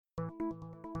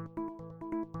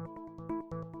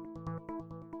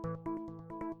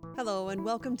Hello and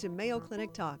welcome to Mayo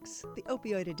Clinic Talks, the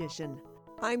opioid edition.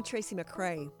 I'm Tracy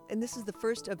McCrae, and this is the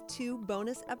first of 2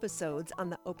 bonus episodes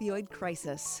on the opioid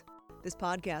crisis. This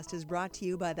podcast is brought to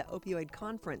you by the Opioid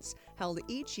Conference, held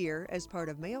each year as part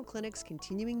of Mayo Clinic's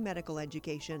continuing medical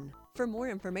education. For more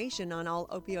information on all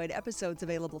opioid episodes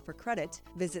available for credit,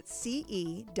 visit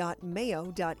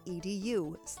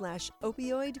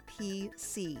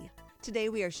ce.mayo.edu/opioidpc. Today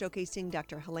we are showcasing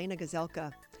Dr. Helena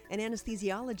Gazelka, an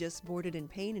anesthesiologist boarded in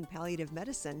pain and palliative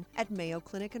medicine at Mayo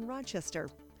Clinic in Rochester.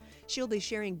 She'll be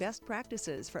sharing best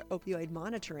practices for opioid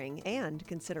monitoring and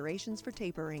considerations for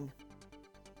tapering.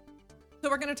 So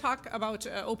we're going to talk about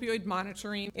opioid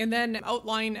monitoring and then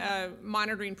outline a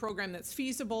monitoring program that's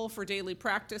feasible for daily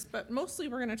practice, but mostly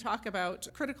we're going to talk about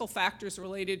critical factors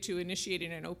related to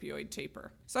initiating an opioid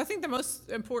taper. So I think the most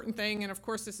important thing, and of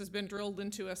course this has been drilled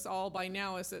into us all by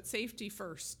now, is that safety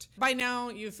first. By now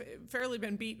you've fairly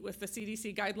been beat with the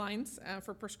CDC guidelines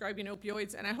for prescribing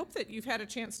opioids, and I hope that you've had a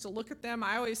chance to look at them.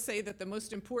 I always say that the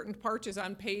most important part is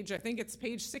on page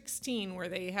 16, where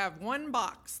they have one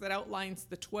box that outlines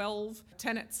the 12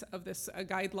 tenets of this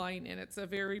guideline, and it's a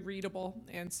very readable,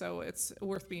 and so it's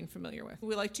worth being familiar with.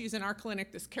 We like to use in our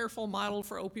clinic this careful model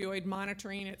for opioid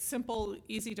monitoring. It's simple,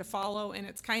 easy to follow, and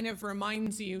it's kind of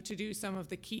reminds you to do some of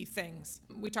the key things.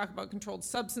 We talk about controlled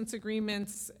substance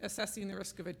agreements, assessing the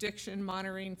risk of addiction,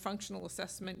 monitoring, functional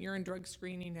assessment, urine drug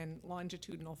screening, and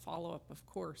longitudinal follow-up, of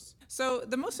course. So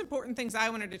the most important things I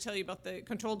wanted to tell you about the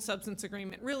controlled substance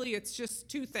agreement, really it's just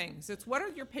 2 things. It's what are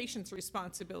your patient's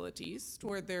responsibilities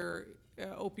toward their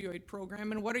opioid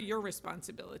program, and what are your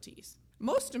responsibilities?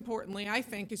 Most importantly, I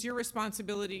think, is your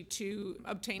responsibility to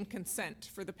obtain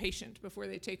consent for the patient before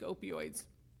they take opioids.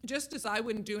 Just as I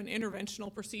wouldn't do an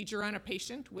interventional procedure on a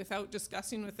patient without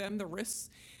discussing with them the risks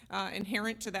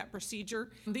inherent to that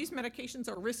procedure, these medications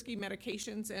are risky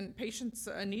medications, and patients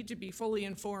need to be fully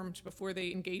informed before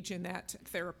they engage in that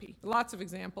therapy. Lots of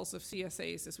examples of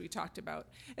CSAs, as we talked about.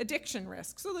 Addiction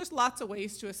risk. So there's lots of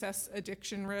ways to assess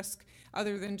addiction risk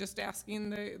other than just asking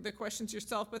the questions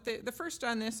yourself. But the first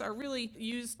on this are really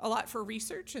used a lot for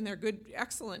research, and they're good,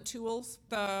 excellent tools.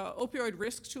 The opioid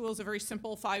risk tool is a very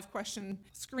simple 5-question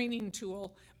screening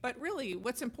tool, but really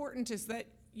what's important is that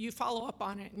you follow up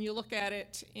on it and you look at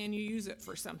it and you use it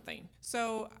for something.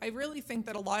 So I really think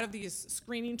that a lot of these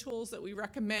screening tools that we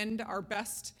recommend are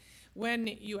best when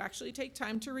you actually take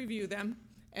time to review them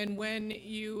and when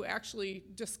you actually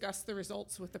discuss the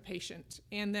results with the patient,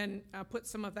 and then put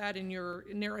some of that in your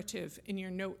narrative, in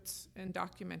your notes, and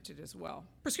document it as well.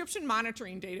 Prescription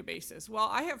monitoring databases. Well,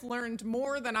 I have learned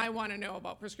more than I want to know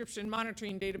about prescription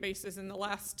monitoring databases in the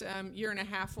last year and a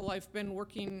half while I've been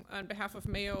working on behalf of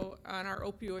Mayo on our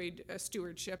opioid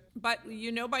stewardship. But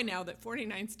you know by now that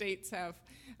 49 states have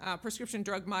prescription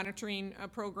drug monitoring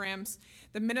programs.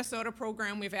 The Minnesota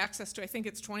program we have access to, I think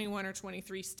it's 21 or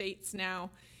 23 states now.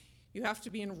 You have to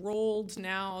be enrolled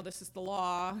now, this is the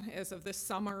law, as of this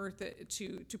summer,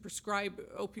 to prescribe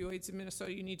opioids in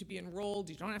Minnesota. You need to be enrolled.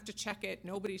 You don't have to check it.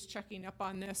 Nobody's checking up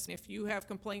on this. If you have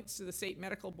complaints to the state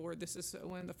medical board, this is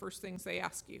one of the first things they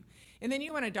ask you. And then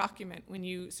you want to document when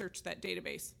you search that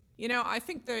database. You know, I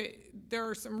think there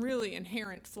are some really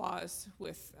inherent flaws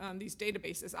with these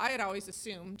databases. I had always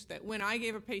assumed that when I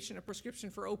gave a patient a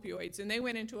prescription for opioids and they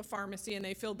went into a pharmacy and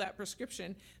they filled that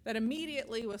prescription, that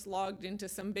immediately was logged into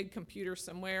some big computer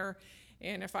somewhere,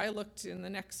 and if I looked in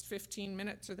the next 15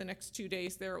 minutes or the next 2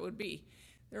 days, there it would be.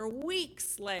 There are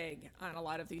weeks lag on a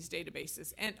lot of these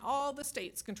databases, and all the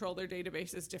states control their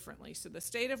databases differently. So the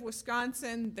state of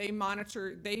Wisconsin, they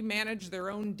manage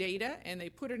their own data, and they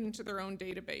put it into their own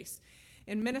database.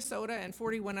 In Minnesota and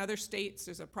 41 other states,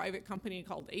 there's a private company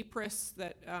called Apris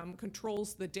that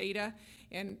controls the data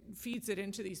and feeds it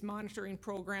into these monitoring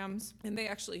programs, and they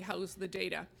actually house the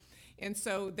data. And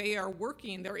so they're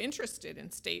interested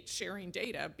in states sharing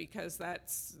data because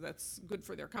that's good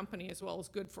for their company as well as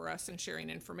good for us in sharing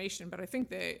information. But I think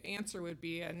the answer would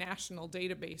be a national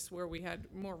database where we had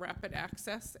more rapid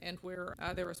access and where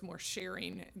there was more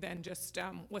sharing than just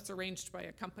what's arranged by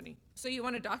a company. So you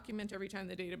want to document every time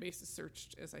the database is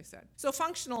searched, as I said. So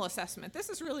functional assessment, this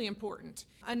is really important.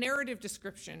 A narrative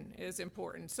description is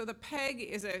important. So the PEG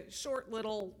is a short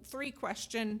little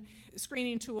 3-question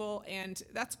screening tool, and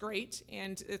that's great.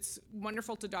 And it's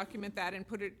wonderful to document that and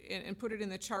put it in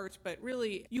the chart. But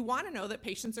really, you want to know that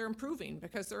patients are improving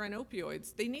because they're on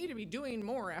opioids. They need to be doing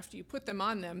more after you put them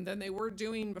on them than they were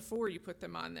doing before you put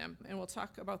them on them. And we'll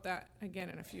talk about that again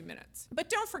in a few minutes. But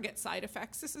don't forget side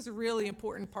effects. This is a really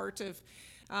important part of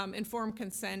informed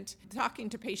consent, talking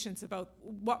to patients about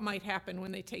what might happen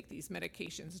when they take these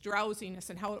medications, drowsiness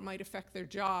and how it might affect their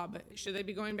job. Should they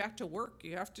be going back to work?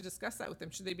 You have to discuss that with them.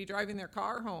 Should they be driving their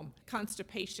car home?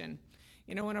 Constipation.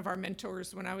 One of our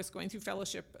mentors, when I was going through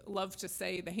fellowship, loved to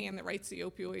say the hand that writes the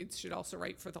opioids should also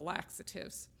write for the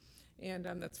laxatives. And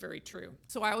that's very true.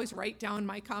 So I always write down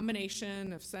my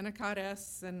combination of Senokot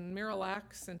S and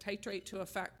Miralax and titrate to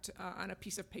effect on a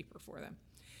piece of paper for them.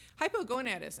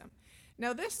 Hypogonadism.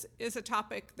 Now this is a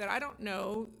topic that I don't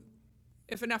know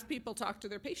if enough people talk to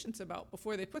their patients about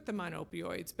before they put them on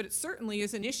opioids, but it certainly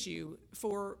is an issue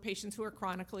for patients who are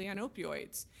chronically on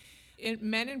opioids. In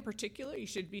men in particular, you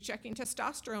should be checking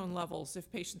testosterone levels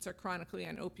if patients are chronically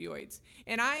on opioids.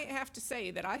 And I have to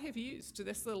say that I have used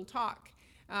this little talk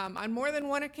on more than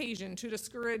one occasion to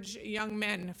discourage young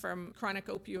men from chronic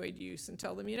opioid use and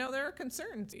tell them, there are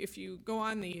concerns if you go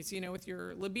on these, with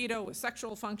your libido, with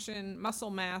sexual function,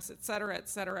 muscle mass, et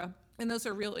cetera, and those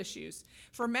are real issues.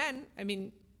 For men,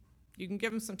 you can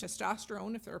give them some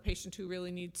testosterone if they're a patient who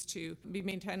really needs to be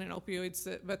maintained on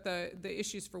opioids, but the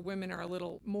issues for women are a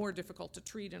little more difficult to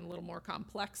treat and a little more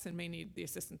complex and may need the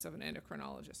assistance of an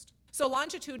endocrinologist. So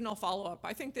longitudinal follow-up,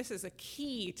 I think this is a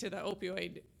key to the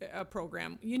opioid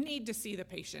program. You need to see the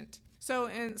patient. So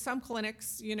in some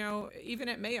clinics, even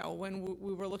at Mayo, when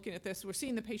we were looking at this, we're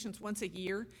seeing the patients once a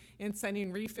year and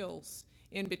sending refills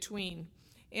in between.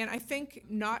 And I think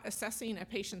not assessing a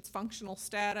patient's functional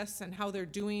status and how they're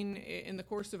doing in the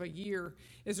course of a year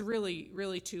is really,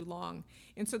 really too long.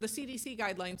 And so the CDC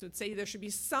guidelines would say there should be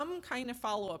some kind of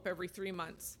follow-up every 3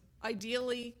 months.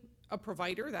 Ideally, a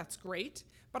provider, that's great.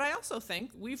 But I also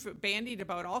think we've bandied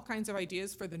about all kinds of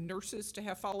ideas for the nurses to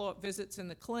have follow-up visits in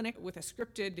the clinic with a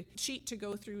scripted sheet to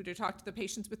go through to talk to the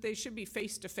patients, but they should be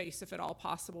face-to-face if at all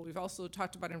possible. We've also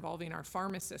talked about involving our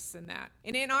pharmacists in that.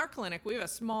 And in our clinic, we have a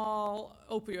small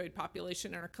opioid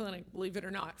population in our clinic, believe it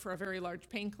or not, for a very large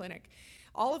pain clinic.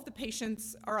 All of the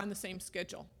patients are on the same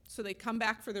schedule. So they come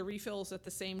back for their refills at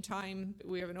the same time.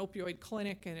 We have an opioid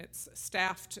clinic and it's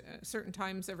staffed certain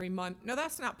times every month. No,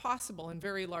 that's not possible in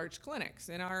very large clinics.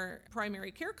 In our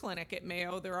primary care clinic at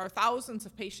Mayo, there are thousands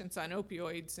of patients on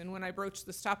opioids. And when I broached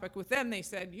this topic with them, they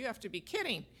said, "You have to be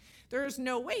kidding. There is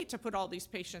no way to put all these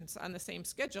patients on the same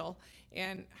schedule,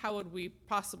 and how would we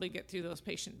possibly get through those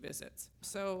patient visits?"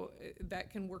 So that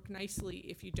can work nicely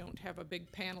if you don't have a big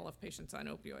panel of patients on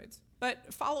opioids.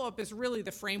 But follow-up is really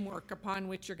the framework upon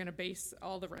which you're going to base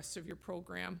all the rest of your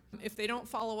program. If they don't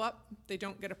follow up, they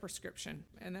don't get a prescription,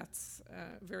 and that's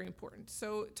very important.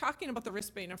 So talking about the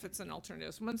risk benefits and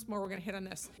alternatives, once more we're going to hit on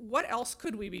this. What else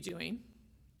could we be doing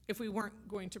if we weren't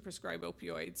going to prescribe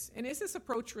opioids? And is this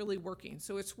approach really working?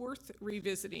 So it's worth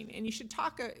revisiting. And you should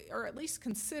talk or at least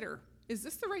consider, is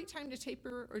this the right time to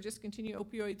taper or discontinue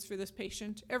opioids for this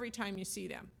patient every time you see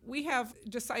them? We have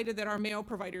decided that our Mayo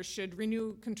providers should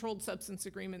renew controlled substance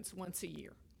agreements once a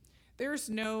year. There's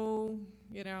no,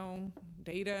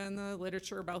 data in the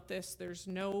literature about this. There's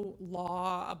no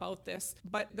law about this.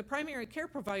 But the primary care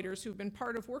providers who've been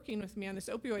part of working with me on this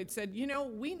opioid said,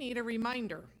 we need a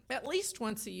reminder at least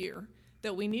once a year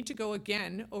that we need to go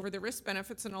again over the risk,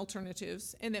 benefits, and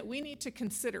alternatives, and that we need to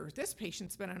consider this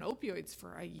patient's been on opioids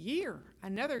for a year,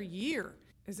 another year.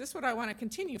 Is this what I want to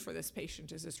continue for this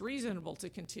patient? Is this reasonable to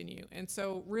continue? And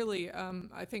so really,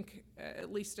 I think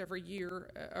at least every year,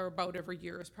 or about every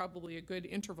year, is probably a good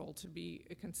interval to be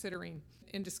considering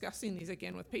in discussing these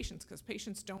again with patients, because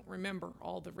patients don't remember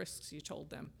all the risks you told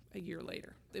them a year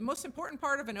later. The most important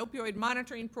part of an opioid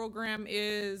monitoring program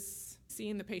is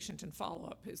seeing the patient in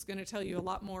follow-up. It's going to tell you a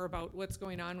lot more about what's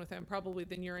going on with them probably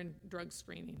than urine drug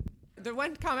screening. The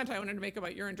one comment I wanted to make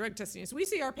about urine drug testing is we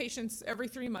see our patients every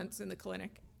 3 months in the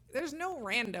clinic. There's no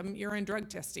random urine drug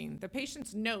testing. The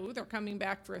patients know they're coming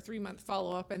back for a 3-month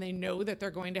follow-up, and they know that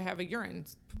they're going to have a urine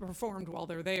performed while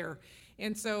they're there.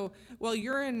 And so while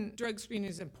urine drug screening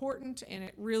is important, and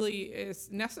it really is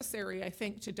necessary, I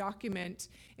think, to document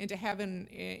and to have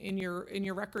in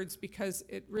your records, because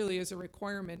it really is a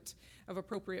requirement of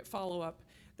appropriate follow-up,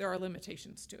 there are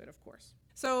limitations to it, of course.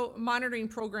 So monitoring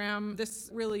program, this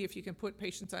really, if you can put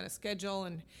patients on a schedule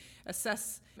and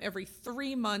assess every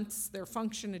 3 months their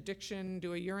function, addiction,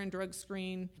 do a urine drug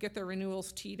screen, get their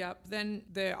renewals teed up, then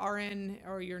the RN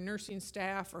or your nursing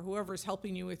staff or whoever's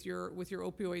helping you with your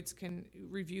opioids can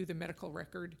review the medical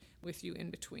record with you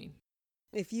in between.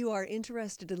 If you are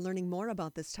interested in learning more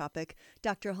about this topic,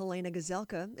 Dr. Helena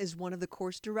Gazelka is one of the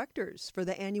course directors for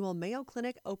the annual Mayo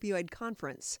Clinic Opioid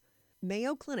Conference.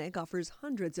 Mayo Clinic offers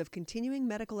hundreds of continuing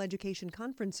medical education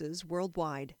conferences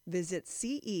worldwide. Visit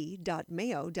ce.mayo.edu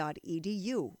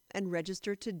and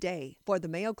register today for the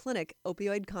Mayo Clinic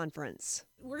Opioid Conference.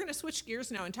 We're going to switch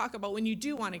gears now and talk about when you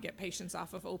do want to get patients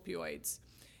off of opioids.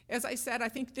 As I said, I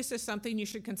think this is something you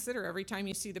should consider every time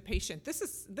you see the patient.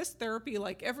 This therapy,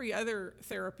 like every other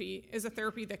therapy, is a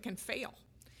therapy that can fail.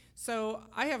 So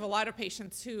I have a lot of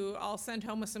patients who I'll send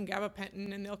home with some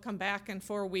gabapentin and they'll come back in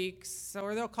 4 weeks,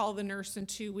 or they'll call the nurse in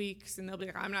 2 weeks and they'll be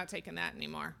like, I'm not taking that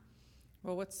anymore.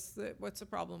 Well, what's the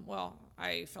problem? Well,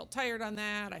 I felt tired on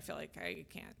that. I feel like I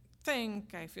can't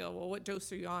think. I feel, well, what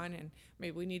dose are you on? And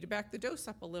maybe we need to back the dose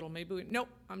up a little. Nope,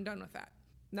 I'm done with that.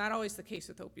 Not always the case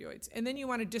with opioids. And then you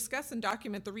want to discuss and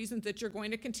document the reasons that you're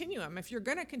going to continue them. If you're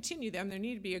going to continue them, there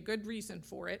need to be a good reason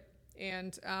for it,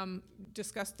 and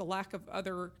discuss the lack of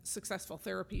other successful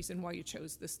therapies and why you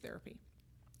chose this therapy.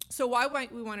 So why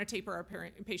might we want to taper our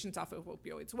patients off of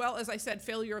opioids? Well, as I said,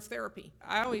 failure of therapy.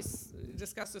 I always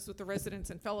discuss this with the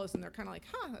residents and fellows, and they're kind of like,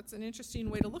 that's an interesting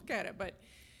way to look at it. But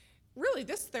really,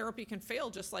 this therapy can fail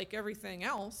just like everything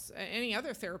else, any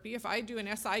other therapy. If I do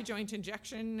an SI joint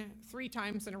injection 3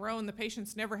 times in a row and the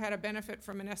patient's never had a benefit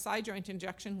from an SI joint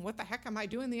injection, what the heck am I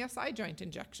doing the SI joint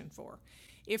injection for?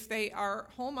 If they are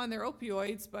home on their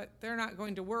opioids, but they're not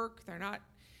going to work, they're not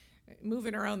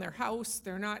moving around their house,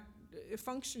 they're not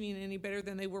functioning any better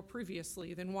than they were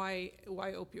previously, then why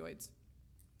opioids?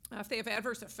 If they have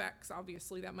adverse effects,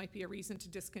 obviously that might be a reason to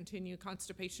discontinue.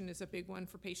 Constipation is a big one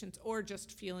for patients, or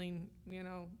just feeling,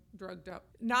 drugged up.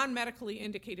 Non-medically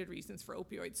indicated reasons for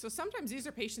opioids. So sometimes these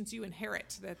are patients you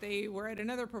inherit, that they were at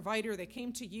another provider, they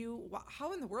came to you.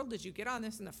 How in the world did you get on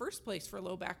this in the first place for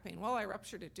low back pain? Well, I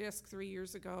ruptured a disc 3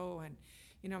 years ago, and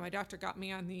my doctor got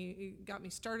me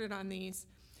started on these.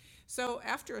 So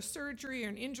after a surgery or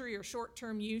an injury or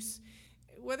short-term use,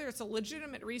 whether it's a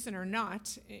legitimate reason or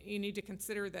not, you need to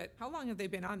consider that how long have they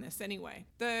been on this anyway?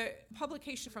 The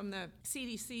publication from the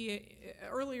CDC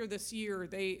earlier this year,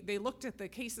 they looked at the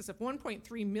cases of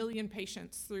 1.3 million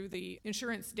patients through the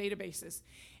insurance databases,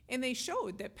 and they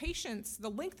showed that the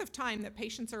length of time that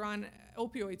patients are on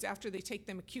opioids after they take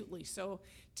them acutely, so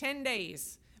 10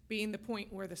 days being the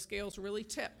point where the scales really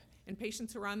tip, and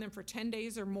patients who are on them for 10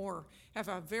 days or more have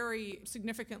a very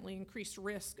significantly increased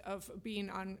risk of being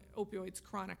on opioids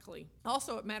chronically.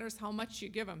 Also, it matters how much you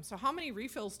give them. So how many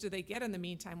refills do they get in the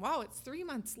meantime? Wow, it's 3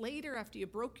 months later after you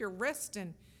broke your wrist,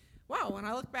 and wow, when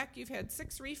I look back, you've had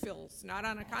 6 refills, not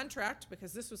on a contract,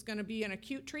 because this was going to be an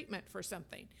acute treatment for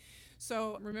something.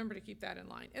 So remember to keep that in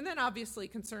line. And then obviously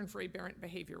concern for aberrant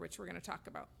behavior, which we're going to talk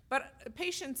about. But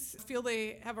patients feel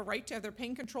they have a right to have their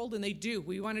pain controlled, and they do.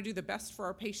 We want to do the best for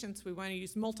our patients. We want to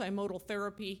use multimodal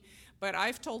therapy. But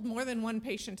I've told more than one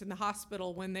patient in the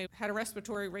hospital when they had a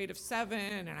respiratory rate of 7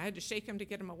 and I had to shake them to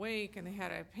get them awake, and they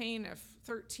had a pain of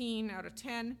 13 out of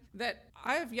 10, that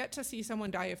I have yet to see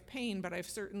someone die of pain, but I've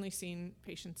certainly seen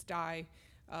patients die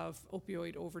of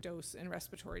opioid overdose and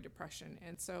respiratory depression.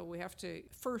 And so we have to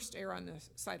first err on the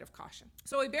side of caution.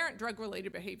 So aberrant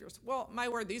drug-related behaviors. Well, my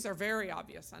word, these are very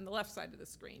obvious on the left side of the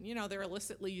screen. They're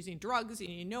illicitly using drugs, and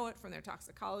you know it from their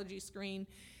toxicology screen.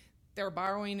 They're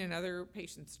borrowing another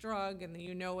patient's drug, and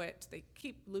you know it. They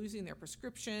keep losing their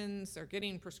prescriptions. They're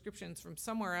getting prescriptions from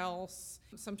somewhere else.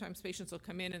 Sometimes patients will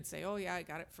come in and say, oh yeah, I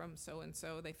got it from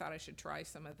so-and-so. They thought I should try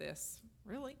some of this.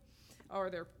 Really? Or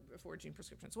they're forging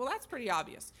prescriptions. Well, that's pretty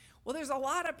obvious. Well, there's a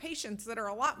lot of patients that are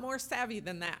a lot more savvy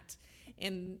than that,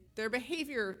 and their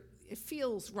behavior, it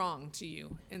feels wrong to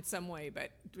you in some way,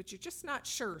 but you're just not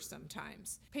sure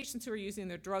sometimes. Patients who are using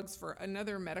their drugs for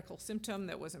another medical symptom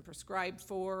that wasn't prescribed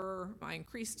for, I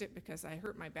increased it because I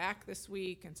hurt my back this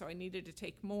week, and so I needed to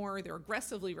take more. They're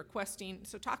aggressively requesting.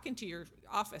 So talking to your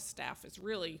office staff is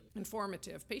really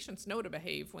informative. Patients know to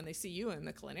behave when they see you in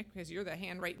the clinic because you're the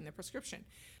hand writing the prescription.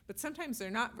 But sometimes they're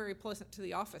not very pleasant to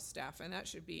the office staff, and that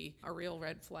should be a real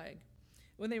red flag.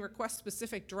 When they request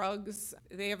specific drugs,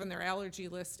 they have on their allergy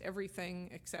list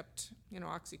everything except,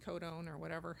 oxycodone or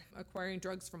whatever. Acquiring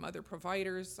drugs from other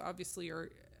providers, obviously, are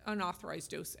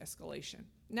unauthorized dose escalation.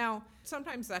 Now,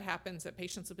 sometimes that happens that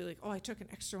patients will be like, oh, I took an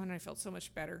extra one and I felt so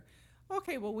much better.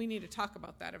 Okay, well, we need to talk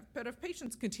about that. But if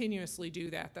patients continuously do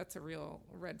that, that's a real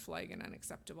red flag and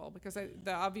unacceptable, because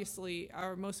obviously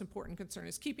our most important concern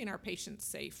is keeping our patients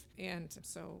safe, and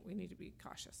so we need to be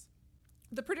cautious.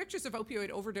 The predictors of opioid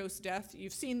overdose death,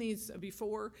 you've seen these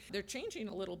before. They're changing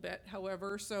a little bit,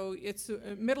 however, so it's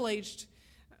middle-aged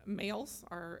males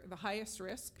are the highest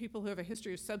risk. People who have a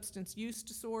history of substance use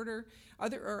disorder,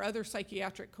 other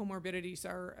psychiatric comorbidities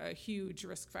are a huge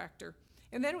risk factor.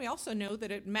 And then we also know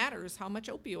that it matters how much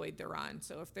opioid they're on.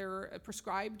 So if they're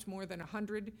prescribed more than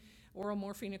 100 oral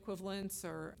morphine equivalents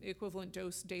or equivalent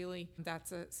dose daily,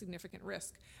 that's a significant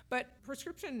risk. But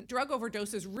prescription drug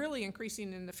overdose is really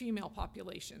increasing in the female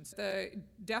populations. The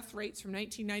death rates from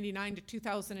 1999 to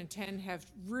 2010 have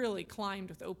really climbed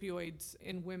with opioids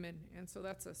in women, and so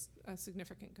that's a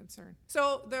significant concern.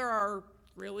 So there are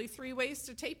really 3 ways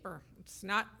to taper. It's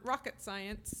not rocket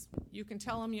science. You can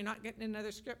tell them you're not getting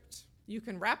another script. You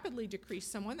can rapidly decrease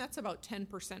someone, that's about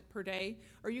 10% per day,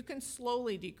 or you can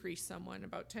slowly decrease someone,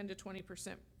 about 10 to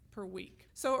 20% per week.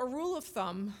 So a rule of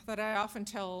thumb that I often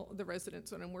tell the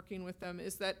residents when I'm working with them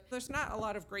is that there's not a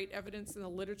lot of great evidence in the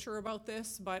literature about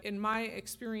this, but in my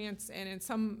experience and in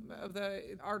some of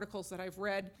the articles that I've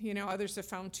read, others have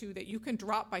found too that you can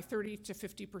drop by 30 to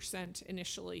 50%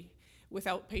 initially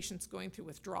without patients going through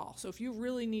withdrawal. So if you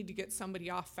really need to get somebody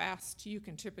off fast, you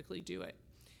can typically do it.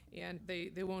 And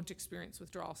they won't experience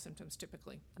withdrawal symptoms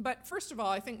typically. But first of all,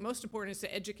 I think most important is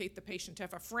to educate the patient, to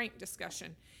have a frank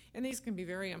discussion. And these can be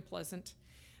very unpleasant,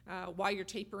 why you're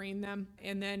tapering them,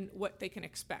 and then what they can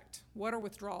expect. What are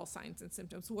withdrawal signs and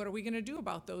symptoms? What are we going to do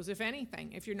about those, if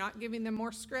anything? If you're not giving them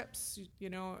more scripts,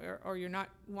 or you're not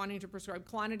wanting to prescribe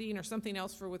clonidine or something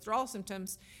else for withdrawal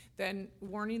symptoms, then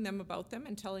warning them about them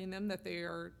and telling them that they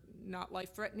are not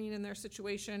life-threatening in their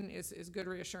situation is good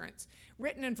reassurance.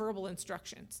 Written and verbal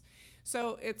instructions.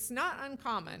 So it's not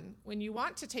uncommon when you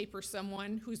want to taper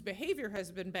someone whose behavior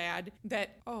has been bad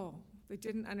that, they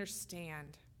didn't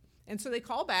understand. And so they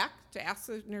call back to ask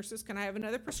the nurses, can I have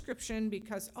another prescription?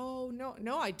 Because,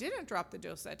 no, I didn't drop the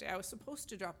dose that day. I was supposed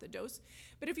to drop the dose.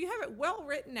 But if you have it well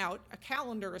written out, a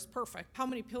calendar is perfect. How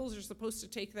many pills you're supposed to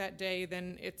take that day,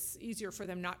 then it's easier for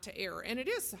them not to err. And it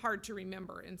is hard to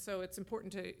remember, and so it's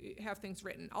important to have things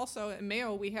written. Also, at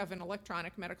Mayo, we have an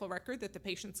electronic medical record that the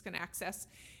patients can access.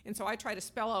 And so I try to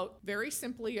spell out very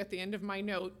simply at the end of my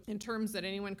note in terms that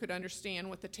anyone could understand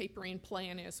what the tapering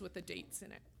plan is with the dates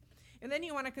in it. And then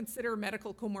you want to consider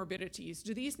medical comorbidities.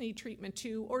 Do these need treatment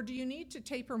too, or do you need to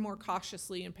taper more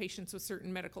cautiously in patients with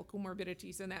certain medical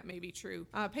comorbidities? And that may be true.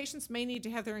 Patients may need to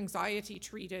have their anxiety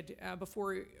treated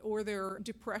or their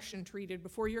depression treated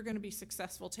before you're going to be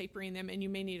successful tapering them, and you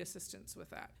may need assistance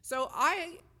with that. So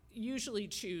I usually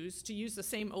choose to use the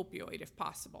same opioid if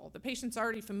possible. The patient's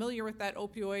already familiar with that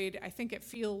opioid. I think it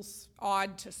feels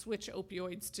odd to switch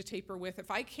opioids to taper with.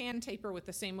 If I can taper with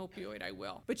the same opioid, I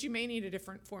will. But you may need a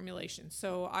different formulation.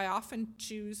 So I often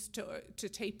choose to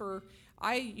taper.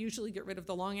 I usually get rid of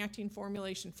the long-acting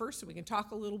formulation first, so we can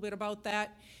talk a little bit about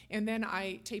that, and then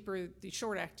I taper the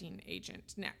short-acting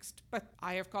agent next. But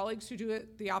I have colleagues who do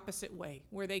it the opposite way,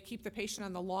 where they keep the patient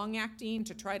on the long-acting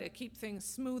to try to keep things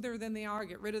smoother than they are,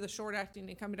 get rid of the short-acting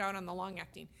and come down on the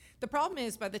long-acting. The problem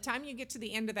is, by the time you get to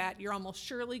the end of that, you're almost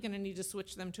surely going to need to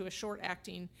switch them to a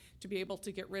short-acting to be able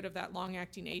to get rid of that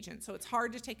long-acting agent. So it's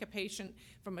hard to take a patient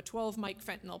from a 12-mic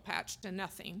fentanyl patch to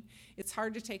nothing. It's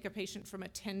hard to take a patient from a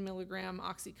 10-milligram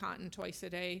OxyContin twice a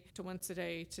day to once a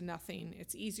day to nothing.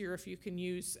 It's easier if you can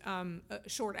use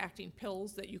short-acting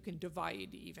pills that you can divide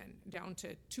even down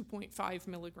to 2.5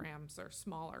 milligrams or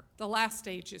smaller. The last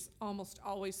stage is almost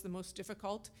always the most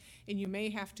difficult, and you may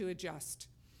have to adjust.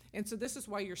 And so this is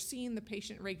why you're seeing the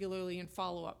patient regularly in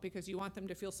follow-up, because you want them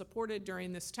to feel supported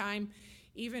during this time,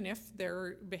 even if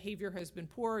their behavior has been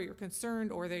poor, or you're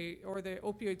concerned, or the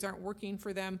opioids aren't working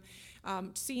for them.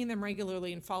 Seeing them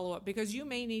regularly in follow-up, because you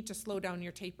may need to slow down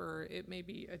your taper. It may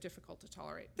be difficult to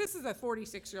tolerate. This is a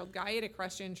 46-year-old guy. He had a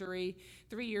crush injury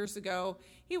 3 years ago.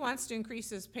 He wants to increase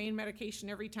his pain medication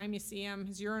every time you see him.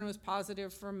 His urine was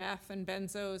positive for meth and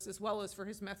benzos, as well as for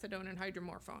his methadone and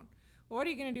hydromorphone. Well, what are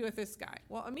you going to do with this guy?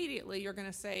 Well, immediately you're going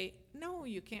to say, no,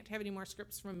 you can't have any more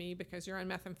scripts from me because you're on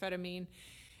methamphetamine,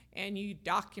 and you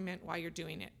document why you're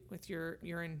doing it with your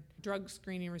urine drug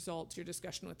screening results, your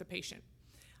discussion with the patient.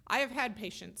 I have had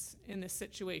patients in this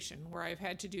situation where I've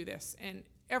had to do this, and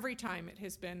every time it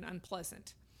has been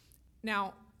unpleasant.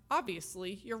 Now,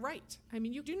 obviously, you're right. I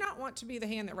mean, you do not want to be the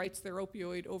hand that writes their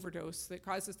opioid overdose that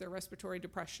causes their respiratory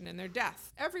depression and their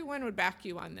death. Everyone would back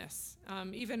you on this.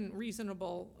 Even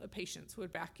reasonable patients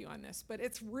would back you on this. But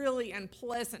it's really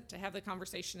unpleasant to have the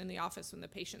conversation in the office when the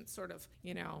patient's sort of,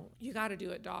 you got to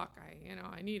do it, doc.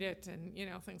 I need it, and,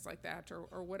 things like that,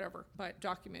 or whatever. But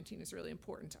documenting is really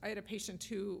important. I had a patient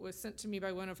who was sent to me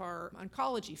by one of our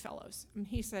oncology fellows, and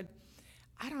he said,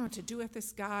 I don't know what to do with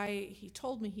this guy. He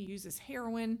told me he uses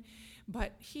heroin,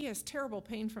 but he has terrible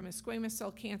pain from his squamous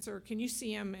cell cancer. Can you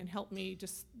see him and help me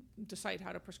just decide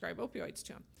how to prescribe opioids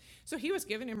to him? So he was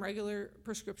giving him regular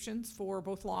prescriptions for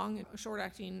both long and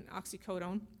short-acting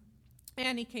oxycodone.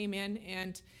 And he came in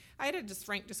and I had a just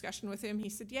frank discussion with him. He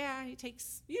said, yeah, he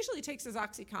usually takes his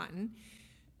OxyContin,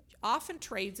 often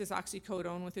trades his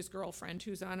oxycodone with his girlfriend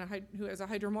who has a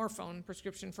hydromorphone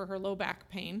prescription for her low back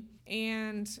pain.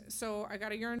 And so I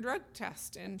got a urine drug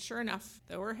test, and sure enough,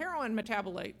 there were heroin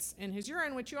metabolites in his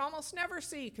urine, which you almost never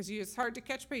see because it's hard to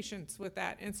catch patients with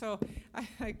that. And so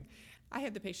I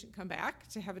had the patient come back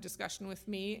to have a discussion with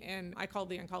me, and I called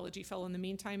the oncology fellow in the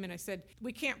meantime, and I said,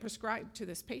 we can't prescribe to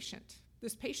this patient.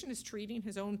 This patient is treating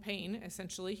his own pain,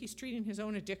 essentially. He's treating his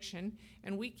own addiction,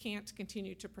 and we can't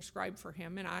continue to prescribe for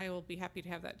him, and I will be happy to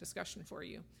have that discussion for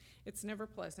you. It's never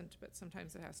pleasant, but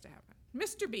sometimes it has to happen.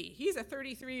 Mr. B, he's a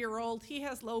 33-year-old. He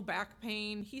has low back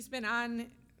pain. He's been on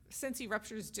since he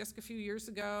ruptured his disc a few years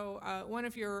ago. One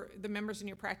of the members in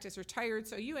your practice retired,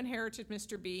 so you inherited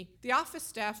Mr. B. The office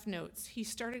staff notes he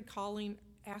started calling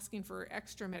asking for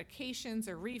extra medications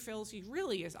or refills. He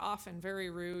really is often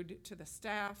very rude to the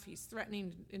staff. He's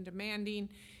threatening and demanding.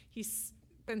 He's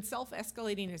been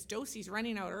self-escalating his dose. He's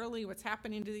running out early. What's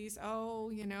happening to these?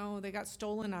 Oh, they got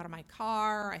stolen out of my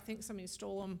car. I think somebody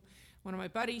stole them. One of my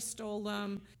buddies stole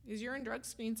them. His urine drug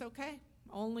screen's okay.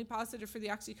 Only positive for the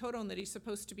oxycodone that he's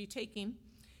supposed to be taking.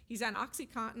 He's on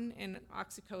OxyContin and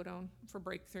oxycodone for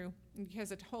breakthrough. He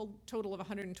has a whole total of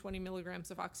 120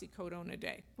 milligrams of oxycodone a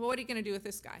day. Well, what are you going to do with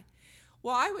this guy?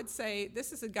 Well, I would say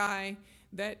this is a guy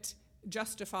that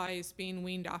justifies being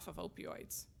weaned off of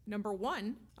opioids. Number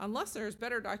one, unless there's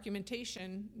better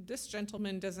documentation, this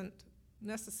gentleman doesn't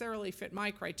necessarily fit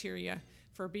my criteria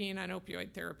for being on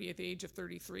opioid therapy at the age of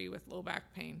 33 with low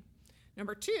back pain.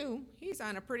 Number two, he's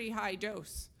on a pretty high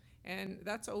dose. And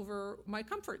that's over my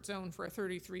comfort zone for a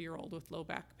 33-year-old with low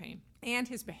back pain. And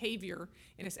his behavior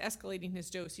in his escalating his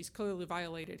dose, he's clearly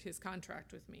violated his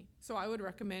contract with me. So I would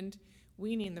recommend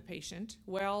weaning the patient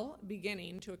while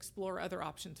beginning to explore other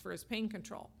options for his pain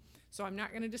control. So I'm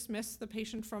not going to dismiss the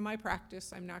patient from my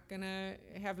practice. I'm not going to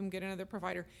have him get another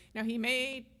provider. Now, he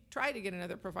may try to get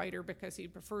another provider because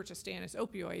he'd prefer to stay on his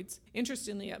opioids.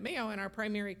 Interestingly, at Mayo, in our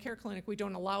primary care clinic, we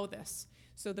don't allow this.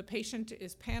 So the patient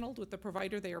is paneled with the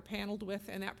provider they are paneled with,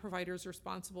 and that provider is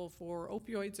responsible for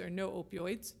opioids or no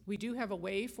opioids. We do have a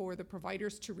way for the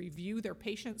providers to review their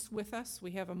patients with us.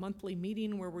 We have a monthly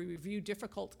meeting where we review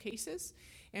difficult cases,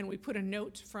 and we put a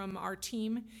note from our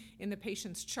team in the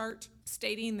patient's chart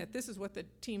stating that this is what the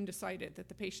team decided, that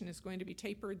the patient is going to be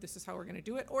tapered, this is how we're going to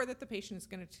do it, or that the patient is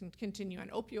going to continue on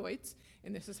opioids,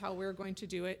 and this is how we're going to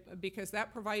do it, because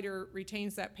that provider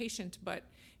retains that patient,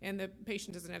 and the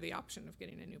patient doesn't have the option of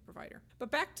getting a new provider.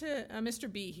 But back to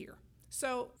Mr. B here.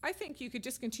 So I think you could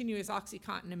discontinue his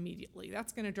OxyContin immediately.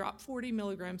 That's going to drop 40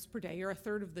 milligrams per day, or a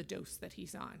third of the dose that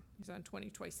he's on. He's on 20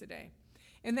 twice a day.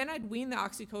 And then I'd wean the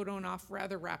oxycodone off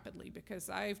rather rapidly because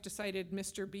I've decided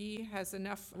Mr. B has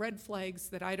enough red flags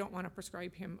that I don't want to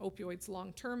prescribe him opioids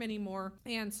long term anymore.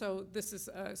 And so this is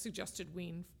a suggested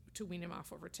wean to wean him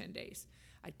off over 10 days.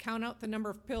 I'd count out the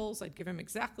number of pills. I'd give him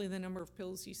exactly the number of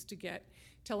pills he's to get,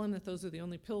 tell him that those are the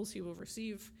only pills he will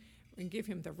receive, and give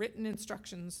him the written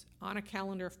instructions on a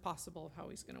calendar, if possible, of how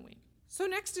he's going to wean. So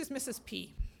next is Mrs.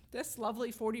 P. This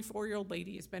lovely 44-year-old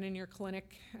lady has been in your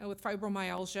clinic with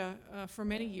fibromyalgia for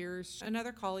many years.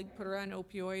 Another colleague put her on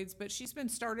opioids, but she's been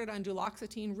started on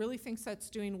duloxetine, really thinks that's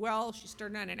doing well. She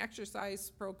started on an exercise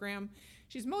program.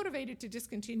 She's motivated to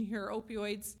discontinue her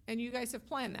opioids, and you guys have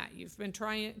planned that. You've been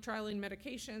trialing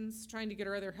medications, trying to get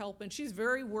her other help, and she's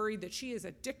very worried that she is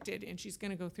addicted and she's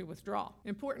going to go through withdrawal.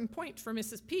 Important point for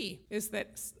Mrs. P is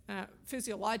that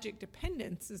physiologic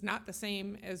dependence is not the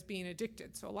same as being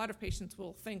addicted. So a lot of patients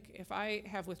will think, if I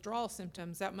have withdrawal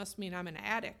symptoms, that must mean I'm an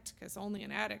addict, because only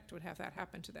an addict would have that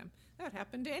happen to them. That would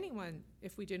happen to anyone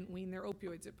if we didn't wean their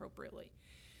opioids appropriately.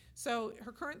 So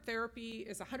her current therapy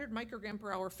is 100 microgram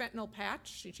per hour fentanyl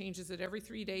patch. She changes it every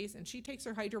 3 days, and she takes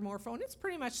her hydromorphone. It's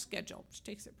pretty much scheduled. She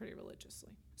takes it pretty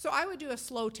religiously. So I would do a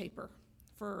slow taper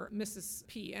for Mrs.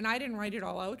 P, and I didn't write it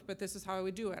all out, but this is how I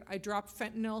would do it. I drop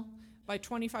fentanyl by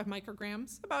 25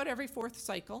 micrograms about every fourth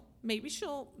cycle. Maybe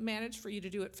she'll manage for you to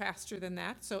do it faster than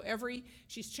that. So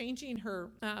she's changing her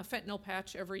fentanyl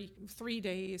patch every 3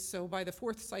 days. So by the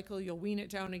fourth cycle, you'll wean it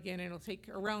down again, and it'll take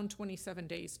around 27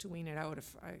 days to wean it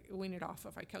off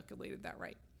if I calculated that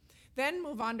right. Then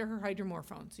move on to her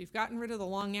hydromorphone. So you've gotten rid of the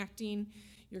long-acting.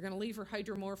 You're going to leave her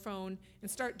hydromorphone and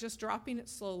start just dropping it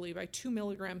slowly by 2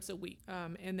 milligrams a week.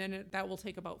 And then that will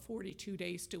take about 42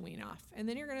 days to wean off. And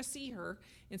then you're going to see her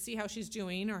and see how she's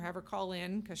doing, or have her call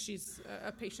in, because she's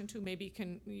a patient who maybe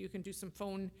you can do some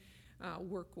phone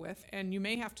work with. And you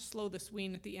may have to slow this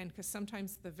wean at the end because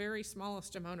sometimes the very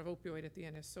smallest amount of opioid at the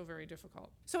end is so very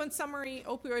difficult. So in summary,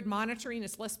 opioid monitoring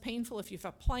is less painful if you have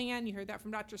a plan. You heard that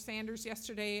from Dr. Sanders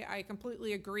yesterday. I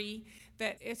completely agree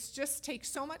that it just takes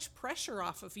so much pressure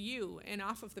off of you and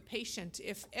off of the patient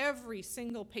if every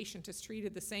single patient is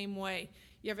treated the same way.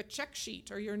 You have a check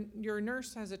sheet, or your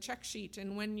nurse has a check sheet,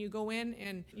 and when you go in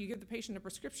and you give the patient a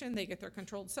prescription, they get their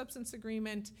controlled substance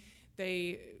agreement.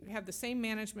 They have the same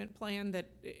management plan that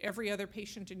every other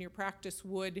patient in your practice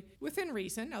would, within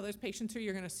reason. Now, there's patients who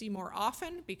you're going to see more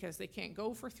often because they can't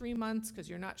go for 3 months because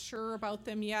you're not sure about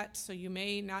them yet, so you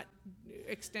may not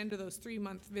extend to those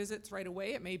 3-month visits right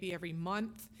away. It may be every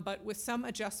month, but with some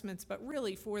adjustments. But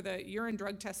really, for the urine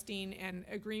drug testing and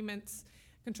agreements,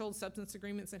 controlled substance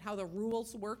agreements, and how the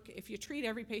rules work, if you treat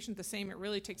every patient the same, it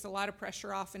really takes a lot of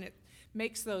pressure off, and it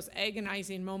makes those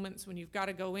agonizing moments when you've got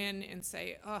to go in and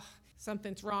say, ugh,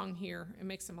 something's wrong here. It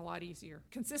makes them a lot easier.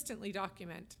 Consistently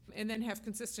document, and then have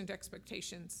consistent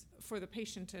expectations for the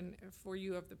patient and for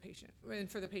you of the patient, and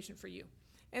for the patient for you.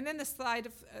 And then the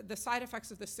side effects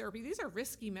of this therapy, these are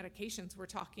risky medications we're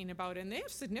talking about, and they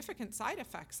have significant side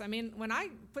effects. I mean, when I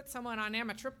put someone on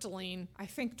amitriptyline, I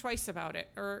think twice about it,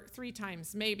 or 3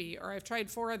 times maybe, or I've tried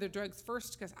 4 other drugs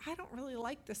first because I don't really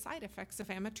like the side effects of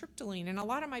amitriptyline, and a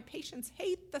lot of my patients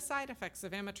hate the side effects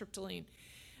of amitriptyline.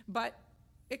 But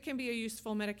it can be a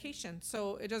useful medication.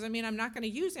 So it doesn't mean I'm not going to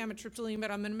use amitriptyline,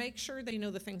 but I'm going to make sure they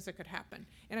know the things that could happen.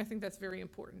 And I think that's very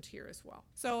important here as well.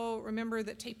 So remember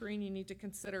that tapering you need to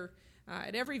consider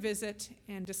at every visit,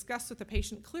 and discuss with the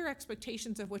patient clear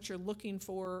expectations of what you're looking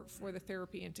for the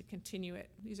therapy and to continue it.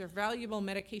 These are valuable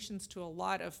medications to a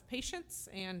lot of patients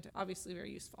and obviously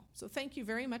very useful. So thank you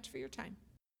very much for your time.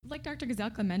 Like Dr.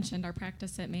 Gazelka mentioned, our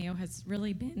practice at Mayo has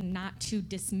really been not to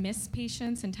dismiss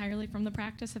patients entirely from the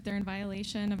practice if they're in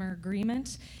violation of our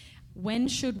agreement. When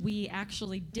should we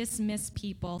actually dismiss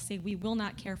people, say we will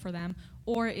not care for them,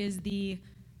 or is the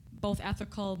both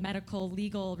ethical, medical,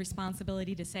 legal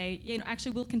responsibility to say,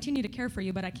 actually we'll continue to care for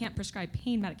you, but I can't prescribe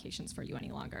pain medications for you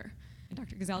any longer? And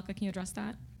Dr. Gazelka, can you address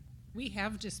that? We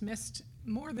have dismissed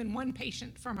more than one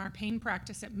patient from our pain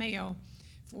practice at Mayo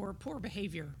for poor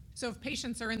behavior. So if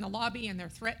patients are in the lobby and they're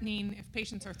threatening, if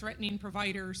patients are threatening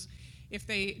providers, if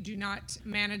they do not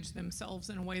manage themselves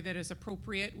in a way that is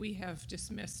appropriate, we have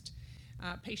dismissed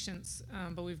patients,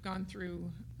 but we've gone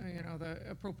through the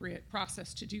appropriate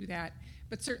process to do that.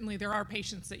 But certainly there are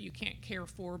patients that you can't care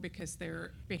for because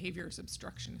their behavior is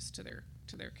obstructionist to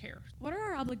their care. What are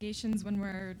our obligations when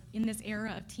we're in this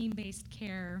era of team-based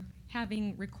care,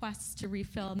 having requests to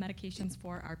refill medications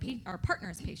for our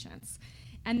partners' patients?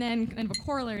 And then kind of a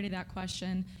corollary to that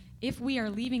question, if we are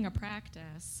leaving a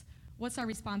practice, what's our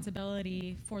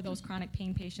responsibility for those chronic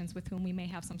pain patients with whom we may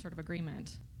have some sort of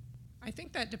agreement? I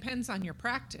think that depends on your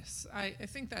practice. I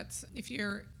think that's, if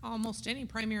you're almost any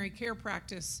primary care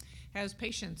practice has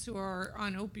patients who are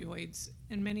on opioids,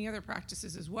 and many other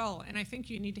practices as well. And I think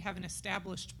you need to have an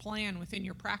established plan within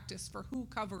your practice for who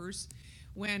covers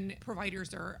when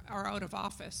providers are out of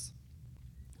office.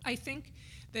 I think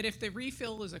that if the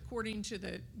refill is according to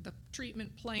the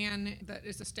treatment plan that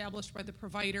is established by the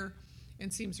provider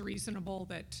and seems reasonable,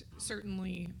 that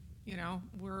certainly,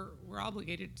 we're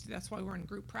obligated to, that's why we're in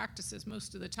group practices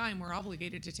most of the time, we're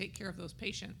obligated to take care of those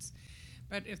patients.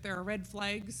 But if there are red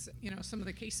flags, some of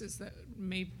the cases that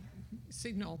may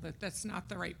signal that that's not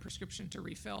the right prescription to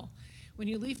refill. When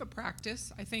you leave a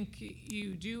practice, I think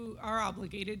you are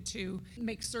obligated to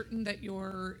make certain that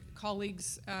your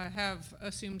colleagues have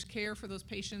assumed care for those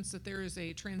patients, that there is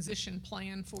a transition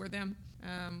plan for them.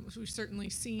 We've certainly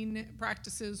seen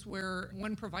practices where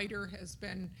one provider has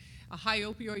been a high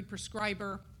opioid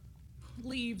prescriber,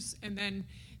 leaves, and then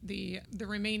the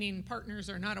remaining partners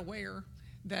are not aware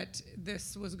that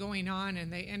this was going on,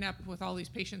 and they end up with all these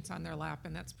patients on their lap,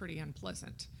 and that's pretty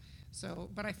unpleasant.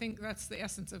 So, but I think that's the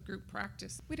essence of group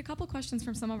practice. We had a couple questions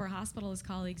from some of our hospitalist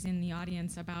colleagues in the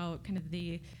audience about kind of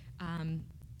the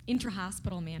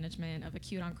intra-hospital management of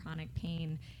acute on chronic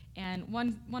pain. And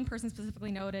one person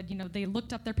specifically noted, they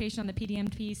looked up their patient on the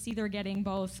PDMP, see they're getting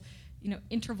both,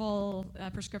 interval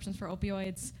prescriptions for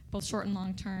opioids, both short and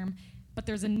long term, but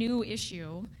there's a new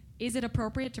issue. Is it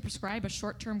appropriate to prescribe a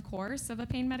short-term course of a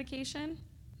pain medication,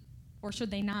 or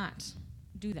should they not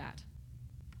do that?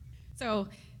 So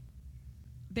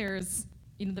there's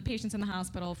the patient's in the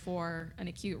hospital for an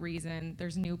acute reason,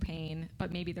 there's new pain,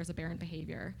 but maybe there's aberrant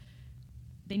behavior.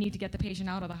 They need to get the patient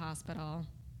out of the hospital.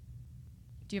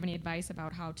 Do you have any advice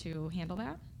about how to handle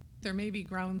that? There may be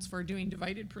grounds for doing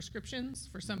divided prescriptions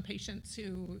for some patients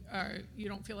who you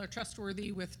don't feel are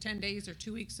trustworthy with 10 days or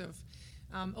 2 weeks of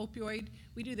Opioid,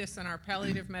 we do this in our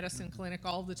palliative medicine clinic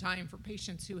all the time for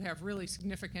patients who have really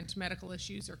significant medical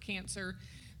issues or cancer.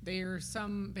 There are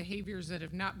some behaviors that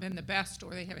have not been the best,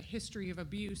 or they have a history of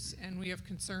abuse, and we have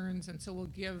concerns, and so we'll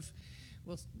give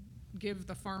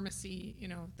the pharmacy,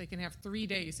 they can have 3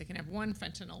 days, they can have one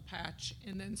fentanyl patch,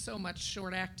 and then so much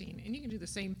short acting. And you can do the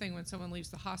same thing when someone leaves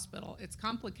the hospital. It's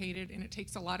complicated, and it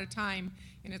takes a lot of time,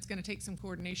 and it's going to take some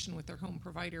coordination with their home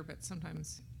provider, but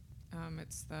sometimes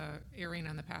it's the erring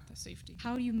on the path of safety.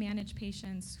 How do you manage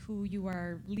patients who you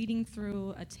are leading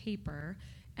through a taper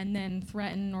and then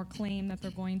threaten or claim that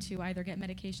they're going to either get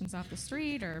medications off the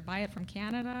street or buy it from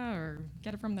Canada or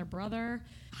get it from their brother?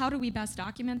 How do we best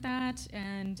document that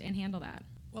and handle that?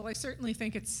 Well, I certainly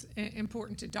think it's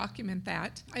important to document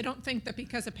that. I don't think that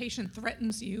because a patient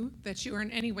threatens you that you are in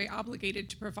any way obligated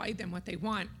to provide them what they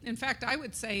want. In fact, I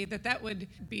would say that would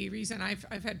be a reason I've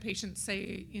had patients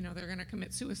say, they're going to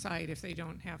commit suicide if they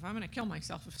don't have, I'm going to kill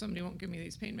myself if somebody won't give me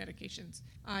these pain medications.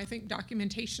 I think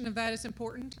documentation of that is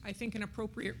important. I think an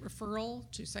appropriate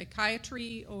referral to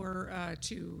psychiatry or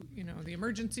to, the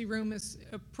emergency room is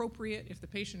appropriate if the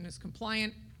patient is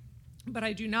compliant. But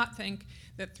I do not think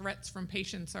that threats from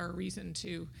patients are a reason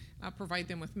to provide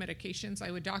them with medications. I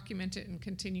would document it and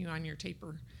continue on your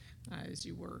taper as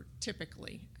you were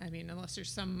typically. Unless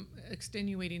there's some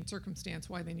extenuating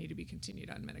circumstance why they need to be continued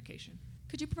on medication.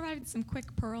 Could you provide some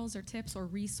quick pearls or tips or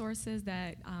resources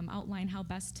that outline how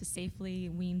best to safely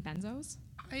wean benzos?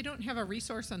 I don't have a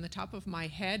resource on the top of my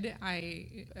head.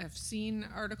 I have seen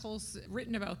articles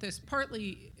written about this.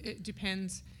 Partly it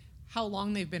depends how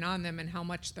long they've been on them and how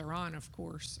much they're on, of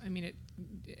course.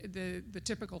 The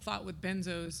typical thought with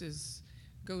benzos is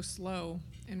go slow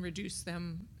and reduce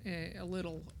them a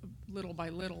little by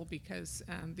little, because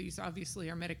these obviously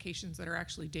are medications that are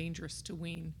actually dangerous to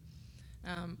wean.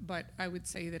 But I would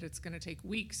say that it's going to take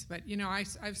weeks. But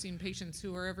I've seen patients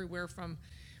who are everywhere from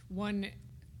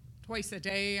twice a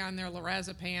day on their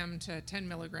lorazepam to 10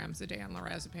 milligrams a day on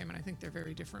lorazepam, and I think they're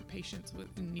very different patients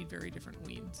and need very different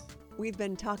weans. We've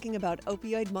been talking about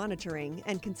opioid monitoring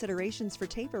and considerations for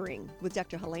tapering with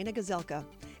Dr. Helena Gazelka,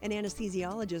 an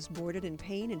anesthesiologist boarded in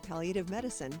pain and palliative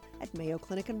medicine at Mayo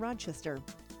Clinic in Rochester.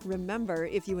 Remember,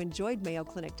 if you enjoyed Mayo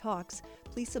Clinic Talks,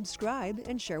 please subscribe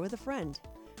and share with a friend.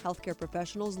 Healthcare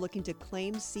professionals looking to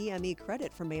claim CME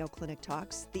credit for Mayo Clinic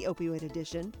Talks, the opioid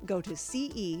edition, go to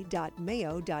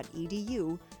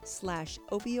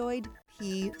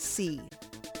ce.mayo.edu/opioidpc.